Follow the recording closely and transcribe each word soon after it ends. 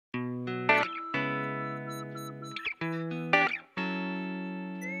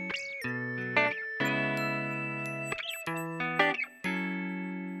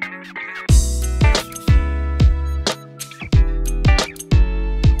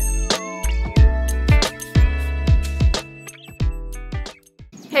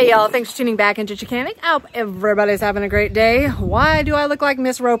Hey y'all, thanks for tuning back into Chicanic. I hope everybody's having a great day. Why do I look like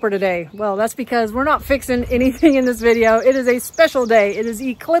Miss Roper today? Well, that's because we're not fixing anything in this video. It is a special day. It is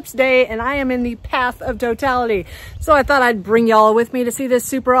Eclipse Day and I am in the path of totality. So I thought I'd bring y'all with me to see this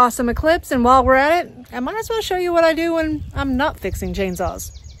super awesome eclipse. And while we're at it, I might as well show you what I do when I'm not fixing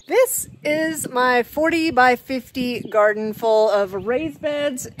chainsaws. This is my 40 by 50 garden full of raised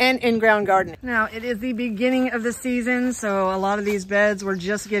beds and in-ground gardening. Now, it is the beginning of the season, so a lot of these beds were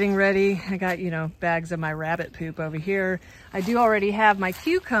just getting ready. I got, bags of my rabbit poop over here. I do already have my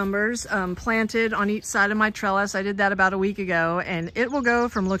cucumbers planted on each side of my trellis. I did that about a week ago, and it will go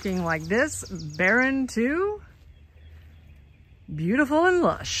from looking like this, barren, to beautiful and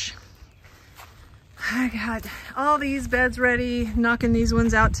lush. I got all these beds ready, knocking these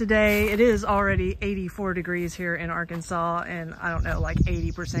ones out today. It is already 84 degrees here in Arkansas and I don't know, like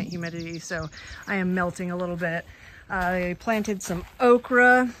 80% humidity, so I am melting a little bit. I planted some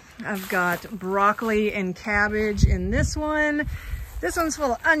okra. I've got broccoli and cabbage in this one. This one's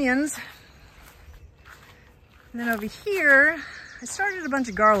full of onions. And then over here, I started a bunch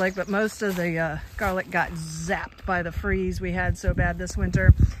of garlic, but most of the garlic got zapped by the freeze we had so bad this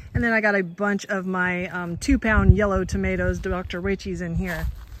winter. And then I got a bunch of my 2-pound yellow tomatoes, Dr. Richie's, in here.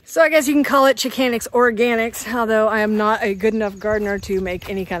 So I guess you can call it Chicanic's Organics, although I am not a good enough gardener to make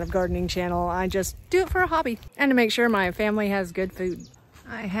any kind of gardening channel. I just do it for a hobby and to make sure my family has good food.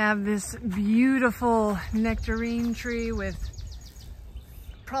 I have this beautiful nectarine tree with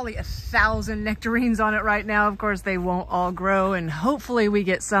probably 1,000 nectarines on it right now. Of course, they won't all grow, and hopefully we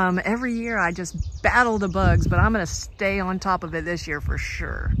get some. Every year I just battle the bugs, but I'm gonna stay on top of it this year for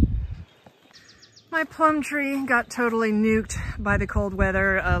sure. My plum tree got totally nuked by the cold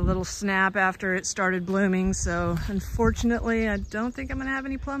weather, a little snap after it started blooming, so unfortunately I don't think I'm gonna have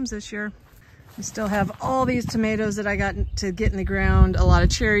any plums this year. I still have all these tomatoes that I got to get in the ground, a lot of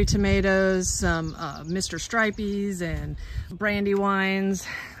cherry tomatoes, some Mr. Stripies and Brandywines.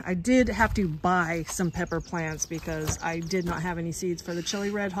 I did have to buy some pepper plants because I did not have any seeds for the chili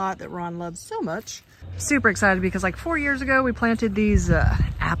red hot that Ron loves so much. Super excited because like 4 years ago we planted these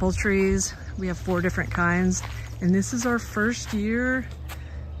apple trees. We have 4 different kinds, and this is our first year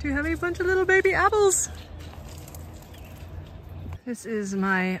to have a bunch of little baby apples. This is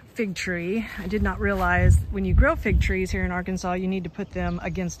my fig tree. I did not realize when you grow fig trees here in Arkansas, you need to put them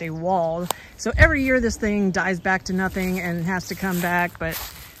against a wall. So every year this thing dies back to nothing and has to come back. But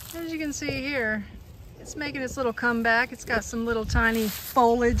as you can see here, it's making its little comeback. It's got some little tiny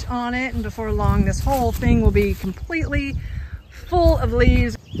foliage on it. And before long, this whole thing will be completely full of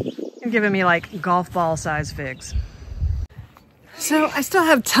leaves and giving me like golf ball size figs. So I still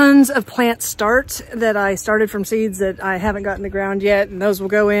have tons of plant starts that I started from seeds that I haven't gotten in the ground yet, and those will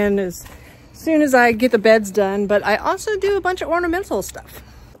go in as soon as I get the beds done, but I also do a bunch of ornamental stuff.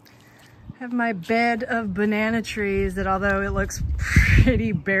 I have my bed of banana trees that, although it looks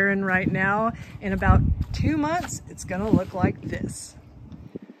pretty barren right now, in about 2 months, it's gonna look like this.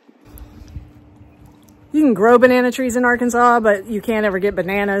 You can grow banana trees in Arkansas, but you can't ever get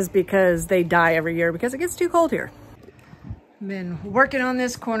bananas because they die every year because it gets too cold here. Been working on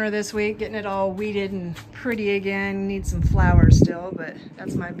this corner this week, getting it all weeded and pretty again. Need some flowers still, but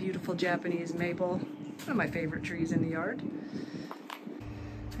that's my beautiful Japanese maple. One of my favorite trees in the yard.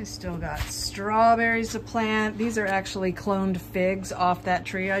 I still got strawberries to plant. These are actually cloned figs off that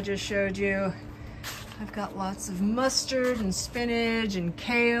tree I just showed you. I've got lots of mustard and spinach and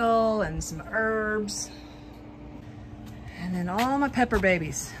kale and some herbs. And then all my pepper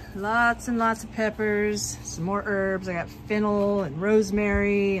babies. Lots and lots of peppers, some more herbs. I got fennel and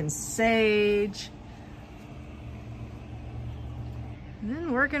rosemary and sage. And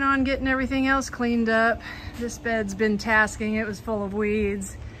then working on getting everything else cleaned up. This bed's been tasking. It was full of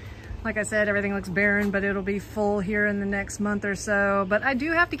weeds. Like I said, everything looks barren, but it'll be full here in the next month or so. But I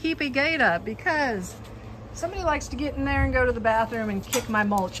do have to keep a gate up because somebody likes to get in there and go to the bathroom and kick my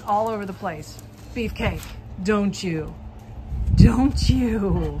mulch all over the place. Beefcake, don't you? Don't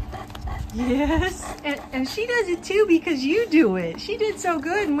you? Yes. And she does it too because you do it. She did so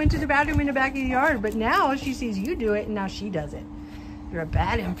good and went to the bathroom in the back of the yard, but now she sees you do it and now she does it. You're a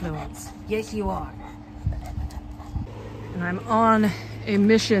bad influence. Yes, you are. And I'm on a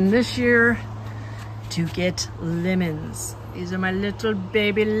mission this year to get lemons. These are my little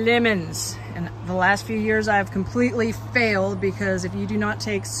baby lemons. And the last few years I've completely failed because if you do not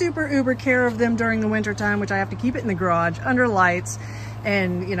take super uber care of them during the winter time, which I have to keep it in the garage under lights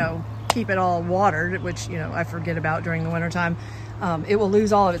and, keep it all watered, which, I forget about during the winter time, it will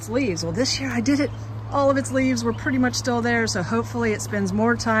lose all of its leaves. Well, this year I did it. All of its leaves were pretty much still there. So hopefully it spends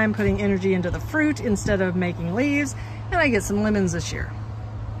more time putting energy into the fruit instead of making leaves. And I get some lemons this year.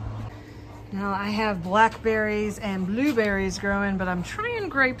 Now I have blackberries and blueberries growing, but I'm trying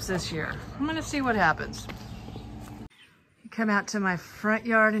grapes this year. I'm gonna see what happens. Come out to my front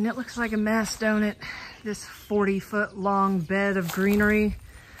yard and it looks like a mess, don't it? This 40-foot long bed of greenery.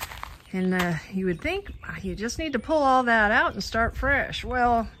 And you would think you just need to pull all that out and start fresh.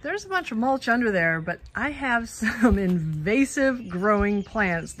 Well, there's a bunch of mulch under there, but I have some invasive growing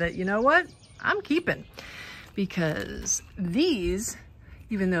plants that, you know what? I'm keeping. Because these,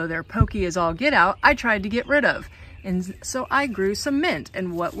 even though they're pokey as all get out, I tried to get rid of. And so I grew some mint.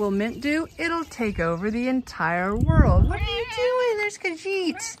 And what will mint do? It'll take over the entire world. What are you doing? There's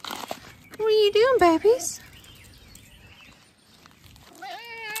Khajiit. What are you doing, babies?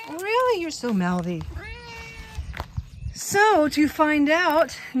 Really? You're so mouthy. So to find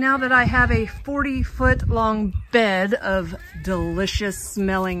out, now that I have a 40-foot long bed of delicious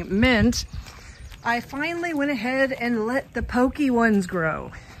smelling mint, I finally went ahead and let the pokey ones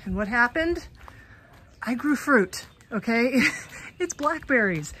grow. And what happened? I grew fruit, okay? It's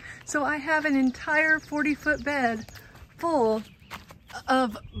blackberries. So I have an entire 40-foot bed full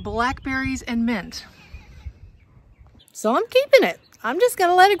of blackberries and mint. So I'm keeping it. I'm just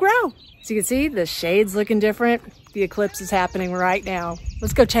gonna let it grow. So you can see the shade's looking different. The eclipse is happening right now.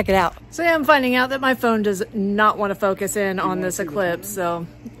 Let's go check it out. So yeah, I'm finding out that my phone does not want to focus in on this eclipse. So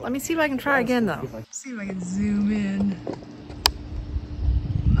let me see if I can try again though. See if I can zoom in.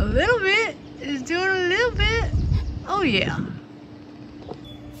 A little bit. It's doing a little bit. Oh yeah.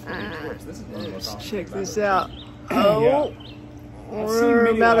 Let's check this out. Oh, we're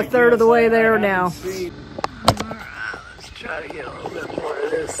about a third of the way there now. Try to get a little bit more of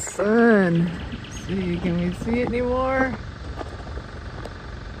this sun. Let's see, can we see it anymore?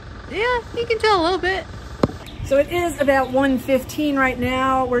 Yeah, you can tell a little bit. So it is about 1:15 right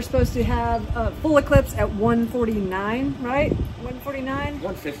now. We're supposed to have a full eclipse at 1:49, right? 1:49?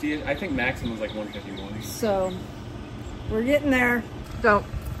 150. I think maximum is like 151. So we're getting there. So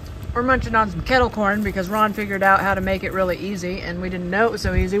we're munching on some kettle corn because Ron figured out how to make it really easy, and we didn't know it was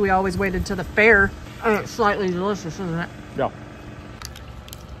so easy. We always waited till the fair. And it's slightly delicious, isn't it? Yeah.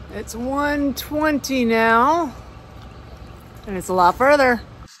 It's 1:20 now, and it's a lot further.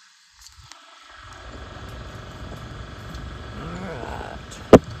 All right.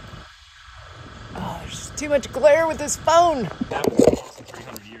 Oh, there's just too much glare with this phone. That was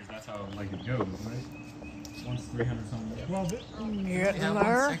 300 years. That's how like it goes, right? Once 300 something. Well, Getting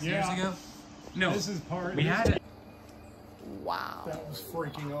there. 6 years ago? No. this is part. We had it. Wow. That was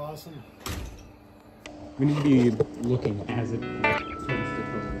freaking awesome. We need to be looking as it turns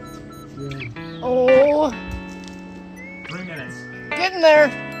different. Yeah. Oh, 3 minutes. getting there,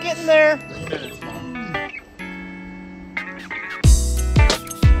 getting there. 3 minutes, Mom.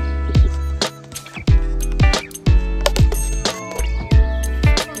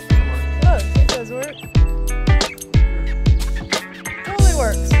 Look, it does work. Totally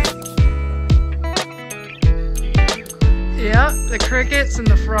works. Yeah, the crickets and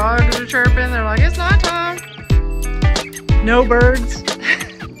the frogs are chirping. They're like, it's not time. No birds.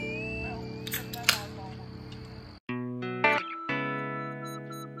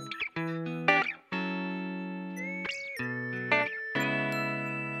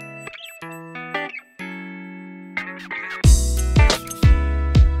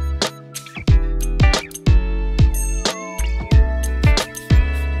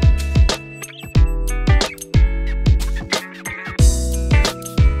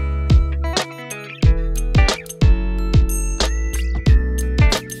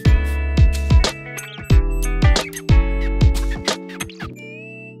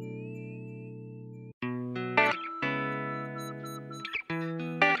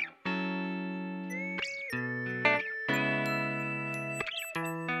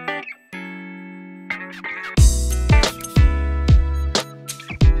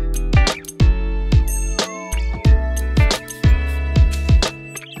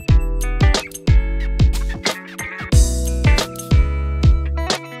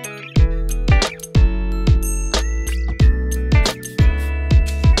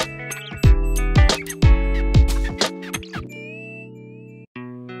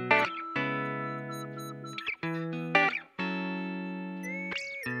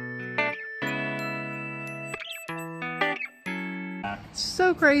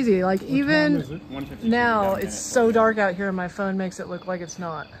 So crazy. Like even now it's so dark out here and my phone makes it look like it's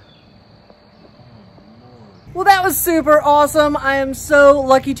not. Well, that was super awesome. I am so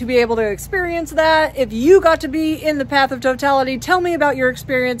lucky to be able to experience that. If you got to be in the path of totality, tell me about your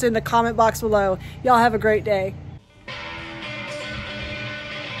experience in the comment box below. Y'all have a great day.